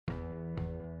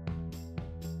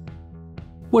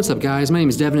What's up, guys? My name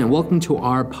is Devin, and welcome to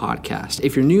our podcast.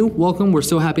 If you're new, welcome. We're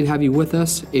so happy to have you with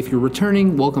us. If you're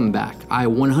returning, welcome back. I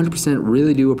 100%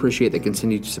 really do appreciate the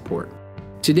continued support.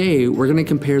 Today, we're going to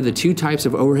compare the two types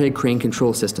of overhead crane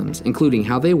control systems, including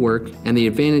how they work and the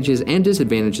advantages and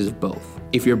disadvantages of both.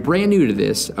 If you're brand new to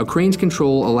this, a crane's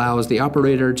control allows the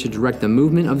operator to direct the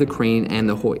movement of the crane and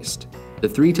the hoist. The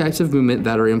three types of movement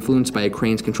that are influenced by a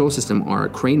crane's control system are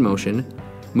crane motion,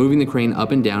 moving the crane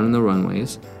up and down in the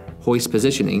runways, hoist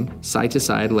positioning,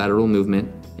 side-to-side lateral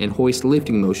movement, and hoist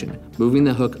lifting motion, moving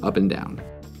the hook up and down.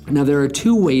 Now, there are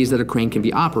two ways that a crane can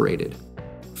be operated.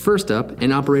 First up,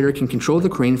 an operator can control the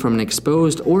crane from an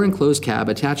exposed or enclosed cab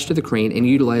attached to the crane and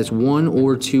utilize one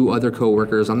or two other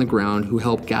co-workers on the ground who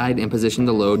help guide and position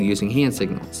the load using hand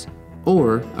signals.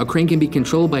 Or, a crane can be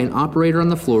controlled by an operator on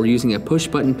the floor using a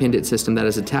push-button pivot system that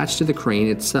is attached to the crane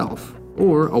itself,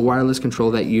 or a wireless control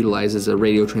that utilizes a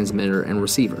radio transmitter and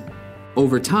receiver.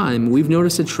 Over time, we've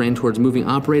noticed a trend towards moving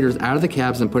operators out of the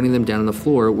cabs and putting them down on the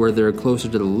floor where they're closer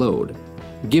to the load,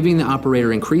 giving the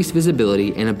operator increased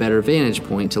visibility and a better vantage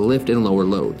point to lift and lower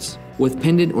loads. With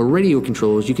pendant or radio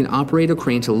controls, you can operate a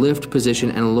crane to lift,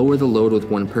 position, and lower the load with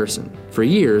one person. For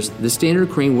years, the standard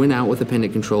crane went out with a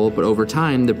pendant control, but over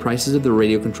time, the prices of the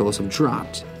radio controls have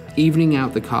dropped, evening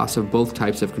out the cost of both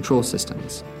types of control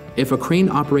systems. If a crane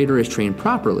operator is trained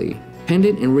properly,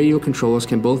 pendant and radio controls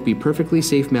can both be perfectly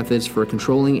safe methods for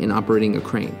controlling and operating a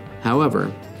crane.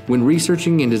 However, when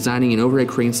researching and designing an overhead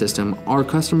crane system, our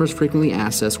customers frequently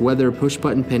ask us whether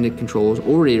push-button pendant controls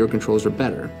or radio controls are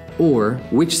better, or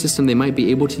which system they might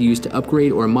be able to use to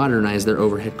upgrade or modernize their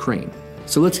overhead crane.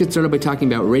 So let's get started by talking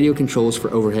about radio controls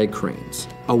for overhead cranes.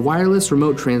 A wireless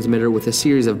remote transmitter with a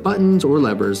series of buttons or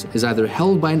levers is either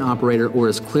held by an operator or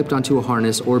is clipped onto a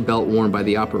harness or belt worn by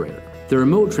the operator. The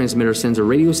remote transmitter sends a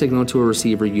radio signal to a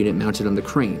receiver unit mounted on the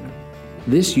crane.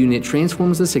 This unit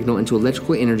transforms the signal into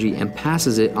electrical energy and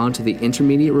passes it onto the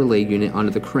intermediate relay unit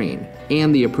onto the crane,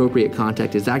 and the appropriate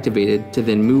contact is activated to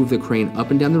then move the crane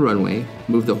up and down the runway,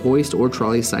 move the hoist or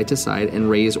trolley side to side, and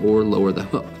raise or lower the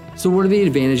hook. So what are the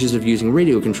advantages of using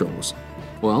radio controls?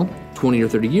 Well, 20 or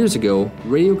 30 years ago,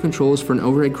 radio controls for an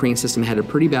overhead crane system had a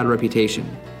pretty bad reputation.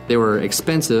 They were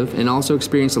expensive and also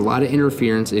experienced a lot of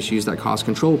interference issues that caused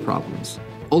control problems,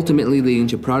 ultimately leading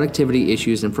to productivity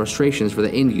issues and frustrations for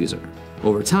the end user.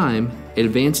 Over time,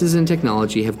 advances in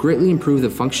technology have greatly improved the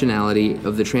functionality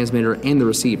of the transmitter and the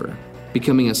receiver,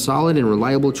 becoming a solid and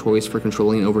reliable choice for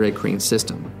controlling an overhead crane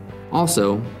system.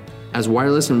 Also, as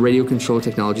wireless and radio control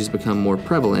technologies become more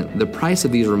prevalent, the price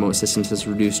of these remote systems has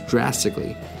reduced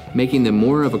drastically, making them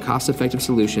more of a cost-effective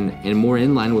solution and more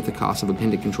in line with the cost of a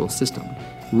pendant control system.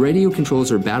 Radio controls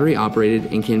are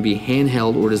battery-operated and can be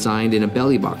handheld or designed in a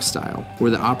belly box style,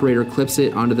 where the operator clips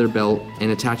it onto their belt and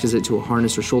attaches it to a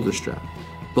harness or shoulder strap.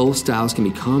 Both styles can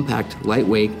be compact,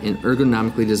 lightweight, and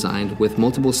ergonomically designed with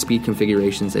multiple speed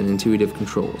configurations and intuitive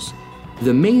controls.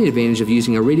 The main advantage of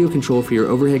using a radio control for your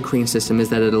overhead crane system is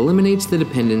that it eliminates the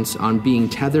dependence on being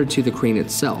tethered to the crane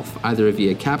itself, either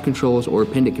via cab controls or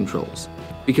pendant controls.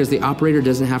 Because the operator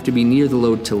doesn't have to be near the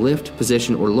load to lift,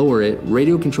 position, or lower it,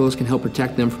 radio controls can help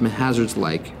protect them from hazards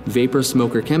like vapor,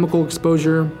 smoke, or chemical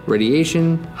exposure,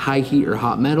 radiation, high heat or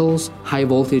hot metals, high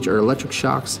voltage or electric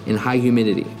shocks, and high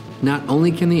humidity. Not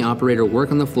only can the operator work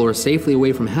on the floor safely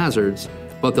away from hazards,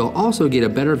 but they'll also get a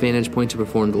better vantage point to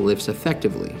perform the lifts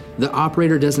effectively. The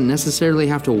operator doesn't necessarily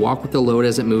have to walk with the load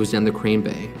as it moves down the crane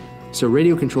bay. So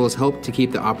radio controls help to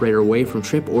keep the operator away from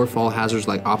trip or fall hazards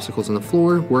like obstacles on the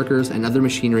floor, workers, and other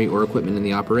machinery or equipment in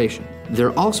the operation.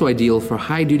 They're also ideal for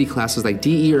high-duty classes like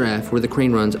D, E, or F, where the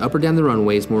crane runs up or down the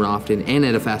runways more often and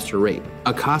at a faster rate.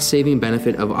 A cost-saving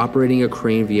benefit of operating a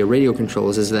crane via radio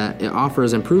controls is that it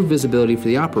offers improved visibility for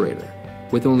the operator.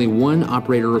 With only one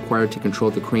operator required to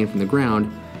control the crane from the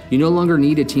ground, you no longer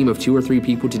need a team of 2 or 3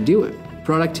 people to do it.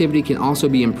 Productivity can also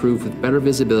be improved with better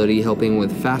visibility, helping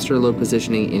with faster load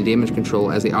positioning and damage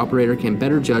control, as the operator can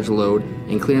better judge load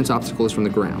and clearance obstacles from the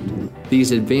ground.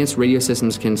 These advanced radio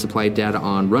systems can supply data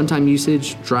on runtime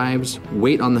usage, drives,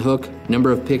 weight on the hook,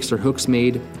 number of picks or hooks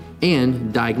made,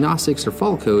 and diagnostics or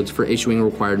fault codes for issuing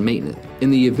required maintenance.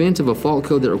 In the event of a fault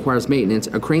code that requires maintenance,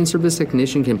 a crane service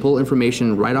technician can pull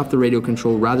information right off the radio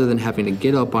control rather than having to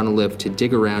get up on a lift to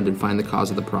dig around and find the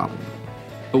cause of the problem.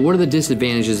 But what are the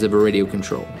disadvantages of a radio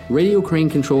control? Radio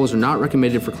crane controls are not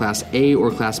recommended for Class A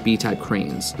or Class B type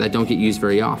cranes that don't get used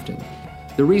very often.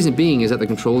 The reason being is that the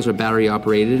controls are battery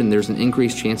operated and there's an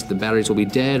increased chance that the batteries will be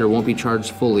dead or won't be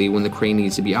charged fully when the crane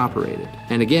needs to be operated.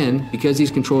 And again, because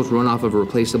these controls run off of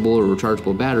replaceable or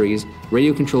rechargeable batteries,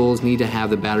 radio controls need to have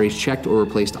the batteries checked or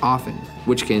replaced often,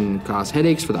 which can cause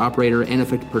headaches for the operator and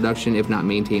affect production if not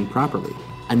maintained properly.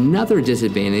 Another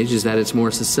disadvantage is that it's more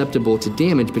susceptible to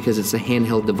damage because it's a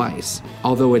handheld device.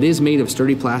 Although it is made of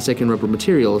sturdy plastic and rubber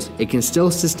materials, it can still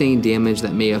sustain damage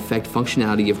that may affect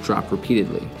functionality if dropped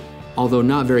repeatedly. Although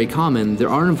not very common, there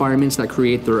are environments that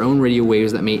create their own radio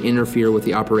waves that may interfere with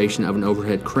the operation of an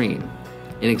overhead crane.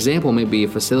 An example may be a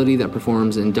facility that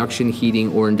performs induction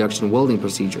heating or induction welding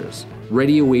procedures.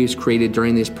 Radio waves created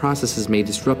during these processes may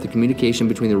disrupt the communication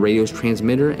between the radio's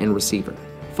transmitter and receiver.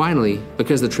 Finally,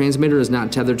 because the transmitter is not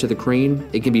tethered to the crane,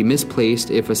 it can be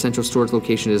misplaced if a central storage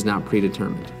location is not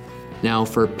predetermined. Now,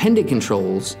 for pendant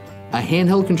controls, a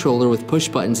handheld controller with push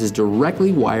buttons is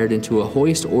directly wired into a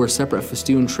hoist or separate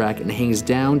festoon track and hangs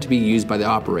down to be used by the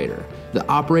operator. The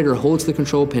operator holds the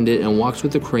control pendant and walks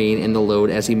with the crane and the load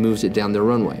as he moves it down the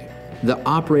runway. The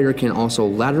operator can also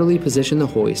laterally position the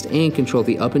hoist and control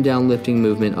the up and down lifting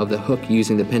movement of the hook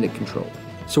using the pendant control.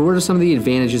 So what are some of the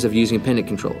advantages of using pendant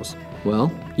controls?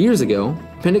 Well, years ago,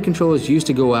 pendant controllers used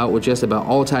to go out with just about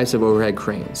all types of overhead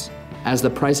cranes. As the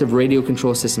price of radio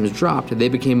control systems dropped, they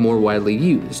became more widely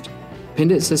used.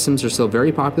 Pendant systems are still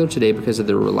very popular today because of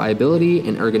their reliability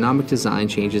and ergonomic design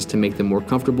changes to make them more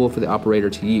comfortable for the operator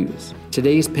to use.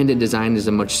 Today's pendant design is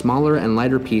a much smaller and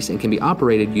lighter piece and can be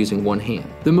operated using one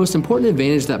hand. The most important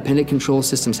advantage that pendant control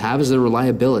systems have is their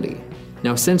reliability.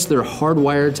 Now, since they're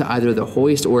hardwired to either the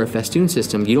hoist or a festoon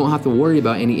system, you don't have to worry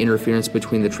about any interference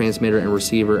between the transmitter and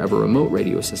receiver of a remote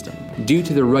radio system. Due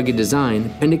to their rugged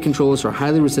design, pendant controllers are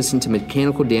highly resistant to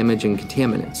mechanical damage and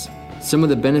contaminants. Some of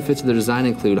the benefits of the design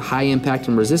include high impact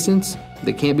and resistance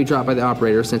that can't be dropped by the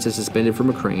operator since it's suspended from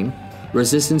a crane,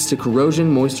 resistance to corrosion,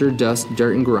 moisture, dust,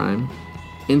 dirt, and grime.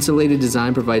 Insulated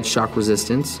design provides shock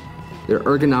resistance. Their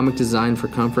ergonomic design for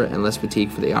comfort and less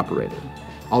fatigue for the operator.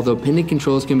 Although pendant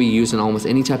controls can be used in almost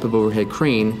any type of overhead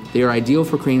crane, they are ideal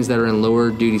for cranes that are in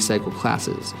lower duty cycle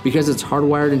classes. Because it's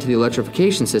hardwired into the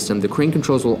electrification system, the crane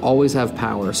controls will always have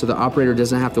power, so the operator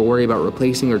doesn't have to worry about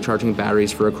replacing or charging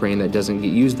batteries for a crane that doesn't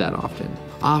get used that often.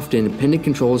 Often, pendant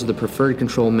controls are the preferred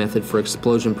control method for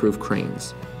explosion-proof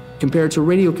cranes. Compared to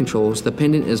radio controls, the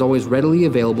pendant is always readily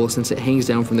available since it hangs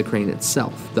down from the crane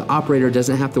itself. The operator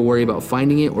doesn't have to worry about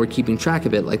finding it or keeping track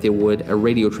of it like they would a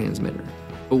radio transmitter.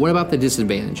 But what about the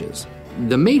disadvantages?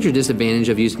 The major disadvantage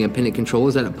of using a pendant control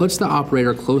is that it puts the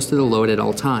operator close to the load at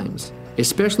all times.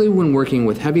 Especially when working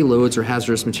with heavy loads or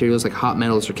hazardous materials like hot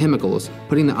metals or chemicals,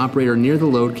 putting the operator near the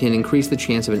load can increase the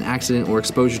chance of an accident or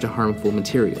exposure to harmful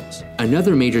materials.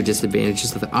 Another major disadvantage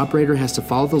is that the operator has to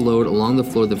follow the load along the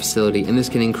floor of the facility, and this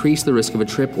can increase the risk of a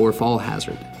trip or fall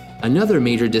hazard. Another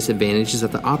major disadvantage is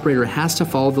that the operator has to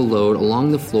follow the load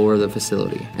along the floor of the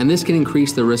facility, and this can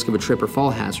increase the risk of a trip or fall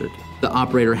hazard. The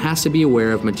operator has to be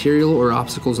aware of material or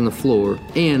obstacles on the floor,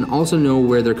 and also know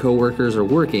where their coworkers are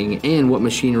working and what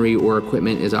machinery or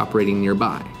equipment is operating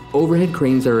nearby. Overhead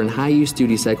cranes that are in high-use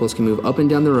duty cycles can move up and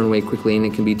down the runway quickly, and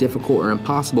it can be difficult or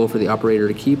impossible for the operator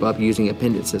to keep up using a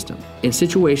pendant system. In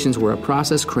situations where a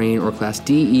process crane or Class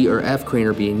D, E, or F crane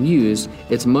are being used,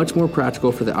 it's much more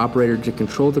practical for the operator to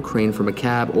control the crane from a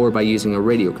cab or by using a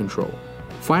radio control.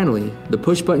 Finally, the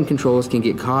push-button controls can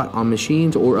get caught on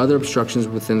machines or other obstructions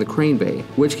within the crane bay,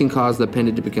 which can cause the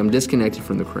pendant to become disconnected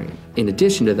from the crane. In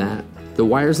addition to that, the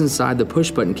wires inside the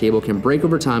push-button cable can break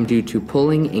over time due to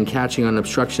pulling and catching on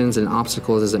obstructions and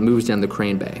obstacles as it moves down the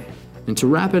crane bay. And to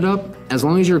wrap it up, as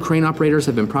long as your crane operators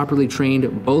have been properly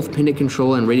trained, both pendant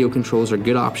control and radio controls are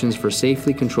good options for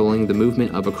safely controlling the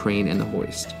movement of a crane and the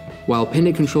hoist. While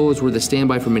pendant controls were the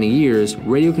standby for many years,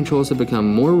 radio controls have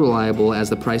become more reliable as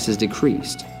the prices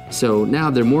decreased. So now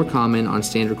they're more common on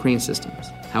standard crane systems.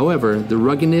 However, the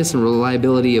ruggedness and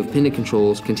reliability of pendant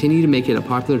controls continue to make it a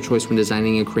popular choice when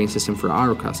designing a crane system for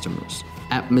our customers.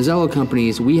 At Mazzello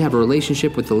Companies, we have a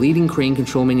relationship with the leading crane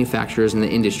control manufacturers in the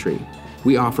industry.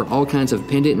 We offer all kinds of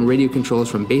pendant and radio controls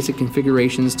from basic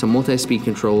configurations to multi-speed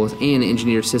controls and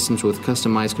engineered systems with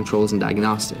customized controls and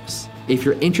diagnostics. If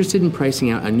you're interested in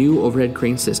pricing out a new overhead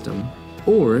crane system,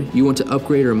 or you want to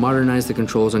upgrade or modernize the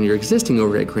controls on your existing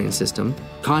overhead crane system,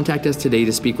 contact us today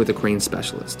to speak with a crane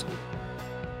specialist.